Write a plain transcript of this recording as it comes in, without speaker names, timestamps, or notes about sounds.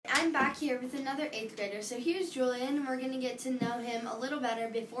I'm back here with another 8th grader. So here's Julian, and we're going to get to know him a little better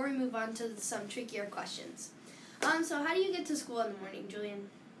before we move on to some trickier questions. So how do you get to school in the morning, Julian?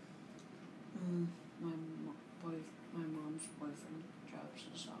 My mom's boyfriend drops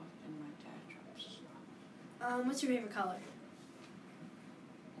us off, and my dad drops us off. What's your favorite color?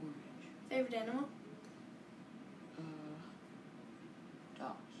 Orange. Favorite animal?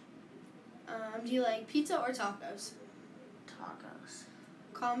 Dogs. Do you like pizza or tacos? Tacos.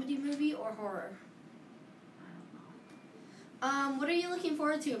 Comedy movie or horror? I don't know. What are you looking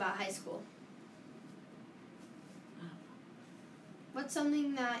forward to about high school? I don't know. What's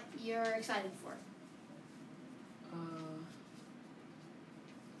something that you're excited for? I really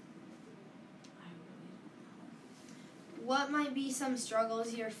don't know. What might be some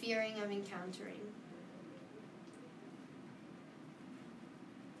struggles you're fearing of encountering?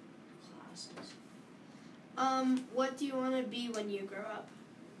 Classes. What do you want to be when you grow up?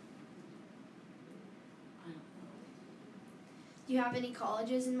 I don't know. Do you have any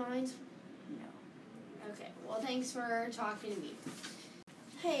colleges in mind? No. Okay, well, thanks for talking to me.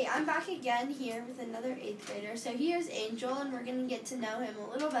 Hey, I'm back again here with another 8th grader. So here's Angel, and we're going to get to know him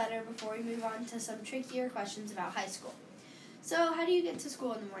a little better before we move on to some trickier questions about high school. So how do you get to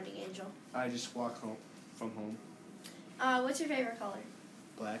school in the morning, Angel? I just walk home from home. What's your favorite color?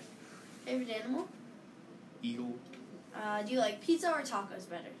 Black. Favorite animal? Eagle. Do you like pizza or tacos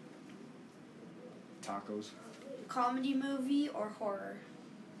better? Tacos. Comedy movie or horror?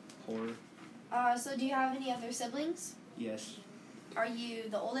 Horror. So do you have any other siblings? Yes. Are you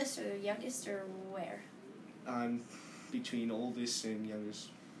the oldest or the youngest or where? I'm between oldest and youngest.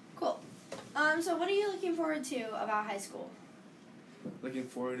 Cool. So what are you looking forward to about high school? Looking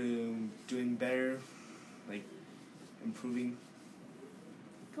forward to doing better, like improving.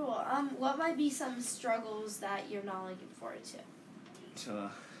 Cool. What might be some struggles that you're not looking forward to?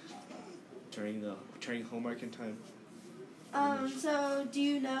 Turning homework in time. So do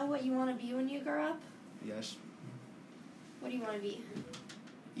you know what you want to be when you grow up? Yes. What do you want to be?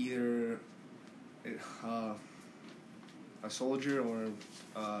 Either a soldier or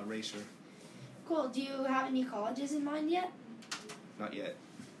a racer. Cool. Do you have any colleges in mind yet? Not yet.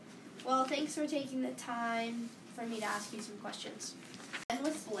 Well, thanks for taking the time for me to ask you some questions. And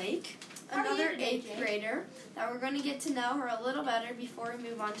with Blake, another 8th grader, that we're going to get to know her a little better before we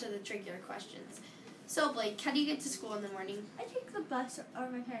move on to the trickier questions. So, Blake, how do you get to school in the morning? I take the bus or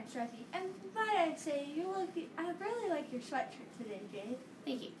my parents drive me. And might I say, I really like your sweatshirt today, Jade.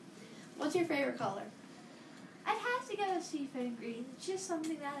 Thank you. What's your favorite color? I'd have to go with seafoam green. It's just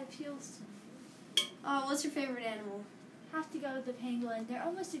something that appeals to me. What's your favorite animal? Have to go with the penguin. They're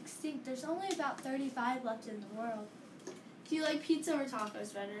almost extinct. There's only about 35 left in the world. Do you like pizza or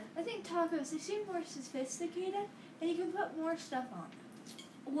tacos better? I think tacos, they seem more sophisticated, and you can put more stuff on them.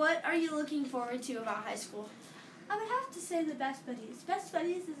 What are you looking forward to about high school? I would have to say the Best Buddies. Best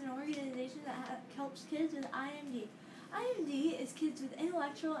Buddies is an organization that helps kids with IMD. IMD is kids with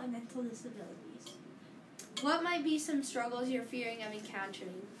intellectual and mental disabilities. What might be some struggles you're fearing of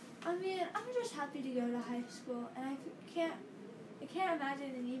encountering? I mean, I'm just happy to go to high school, and I can't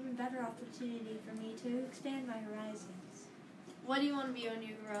imagine an even better opportunity for me to expand my horizons. What do you want to be when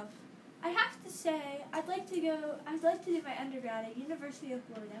you grow up? I have to say, I'd like to do my undergrad at University of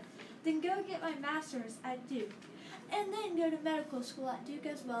Florida, then go get my master's at Duke, and then go to medical school at Duke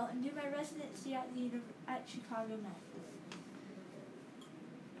as well, and do my residency at Chicago Med.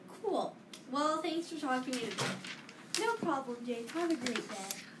 Cool. Well, thanks for talking to me today. No problem, Jade. Have a great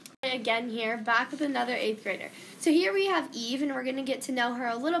day. Again here, back with another 8th grader. So here we have Eve, and we're going to get to know her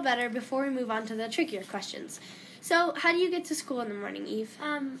a little better before we move on to the trickier questions. So, how do you get to school in the morning, Eve?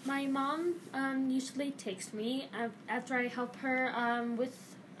 My mom usually takes me after I help her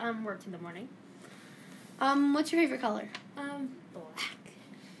with work in the morning. What's your favorite color? Black.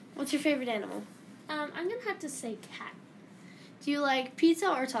 What's your favorite animal? I'm gonna have to say cat. Do you like pizza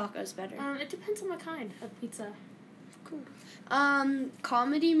or tacos better? It depends on the kind of pizza. Cool.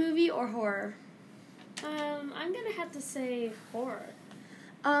 Comedy movie or horror? I'm gonna have to say horror.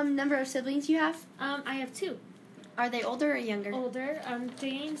 Number of siblings you have? I have 2. Are they older or younger? Older.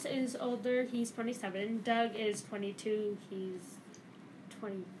 James is older. He's 27. Doug is 22. He's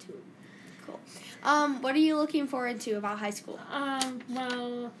 22. Cool. What are you looking forward to about high school?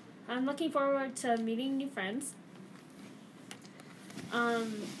 Well, I'm looking forward to meeting new friends.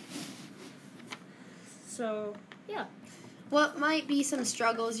 So, yeah. What might be some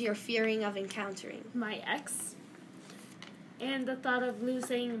struggles you're fearing of encountering? My ex. And the thought of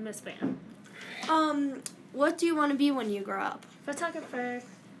losing Miss Van. What do you want to be when you grow up? Photographer.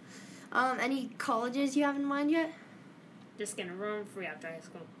 Any colleges you have in mind yet? Just gonna roam free after high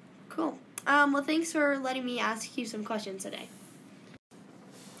school. Cool. Well, thanks for letting me ask you some questions today.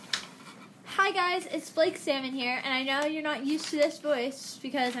 Hi guys, it's Blake Salmon here, and I know you're not used to this voice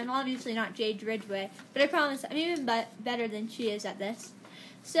because I'm obviously not Jade Ridgway, but I promise I'm even better than she is at this.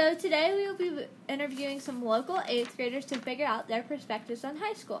 So today we will be interviewing some local 8th graders to figure out their perspectives on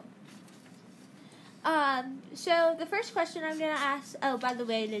high school. So the first question I'm going to ask, oh, by the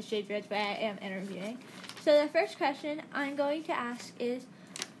way, it is Jade Ridgway I am interviewing. So the first question I'm going to ask is,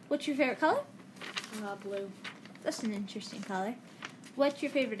 what's your favorite color? Blue. That's an interesting color. What's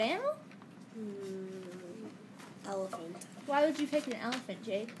your favorite animal? Elephant. Why would you pick an elephant,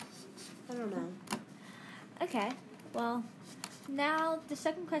 Jade? I don't know. Okay, well, now the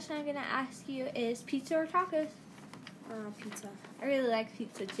second question I'm going to ask you is pizza or tacos? Pizza. I really like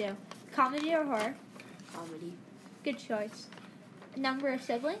pizza too. Comedy or horror? Comedy. Good choice. Number of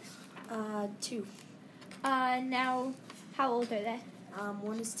siblings? 2. Now, how old are they?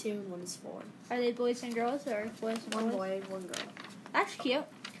 One is 2 and one is 4. Are they boys and girls or boys and One boys? boy, one girl. That's cute.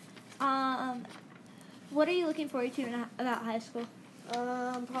 What are you looking forward to about high school?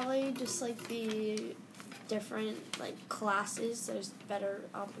 Probably just like the different classes. There's better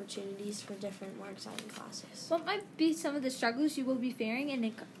opportunities for different more exciting classes. What might be some of the struggles you will be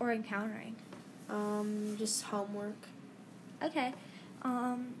fearing or encountering? Just homework. Okay.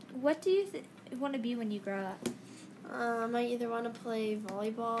 What do you want to be when you grow up? I either want to play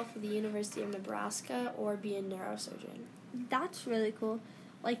volleyball for the University of Nebraska or be a neurosurgeon. That's really cool.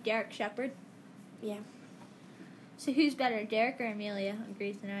 Like Derek Shepard? Yeah. So who's better, Derek or Amelia on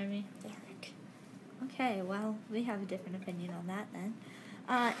Grey's Anatomy? Derek. Okay, well, we have a different opinion on that then.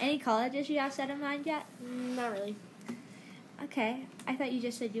 Any colleges you have set in mind yet? Not really. Okay, I thought you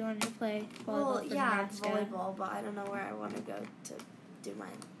just said you wanted to play volleyball Well, for yeah, Nebraska. volleyball, but I don't know where I want to go to do mine.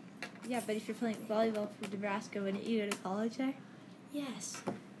 Yeah, but if you're playing volleyball for Nebraska, wouldn't you go to college there? Yes.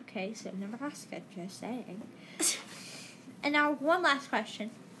 Okay, so Nebraska, just saying. And now, one last question.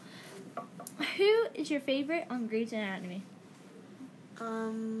 Who is your favorite on Grey's Anatomy?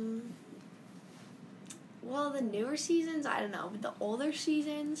 Well, the newer seasons, I don't know, but the older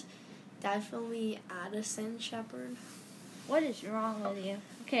seasons, definitely Addison Shepard. What is wrong with you?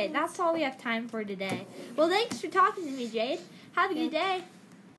 Okay, that's all we have time for today. Well, thanks for talking to me, Jade. Have a good day.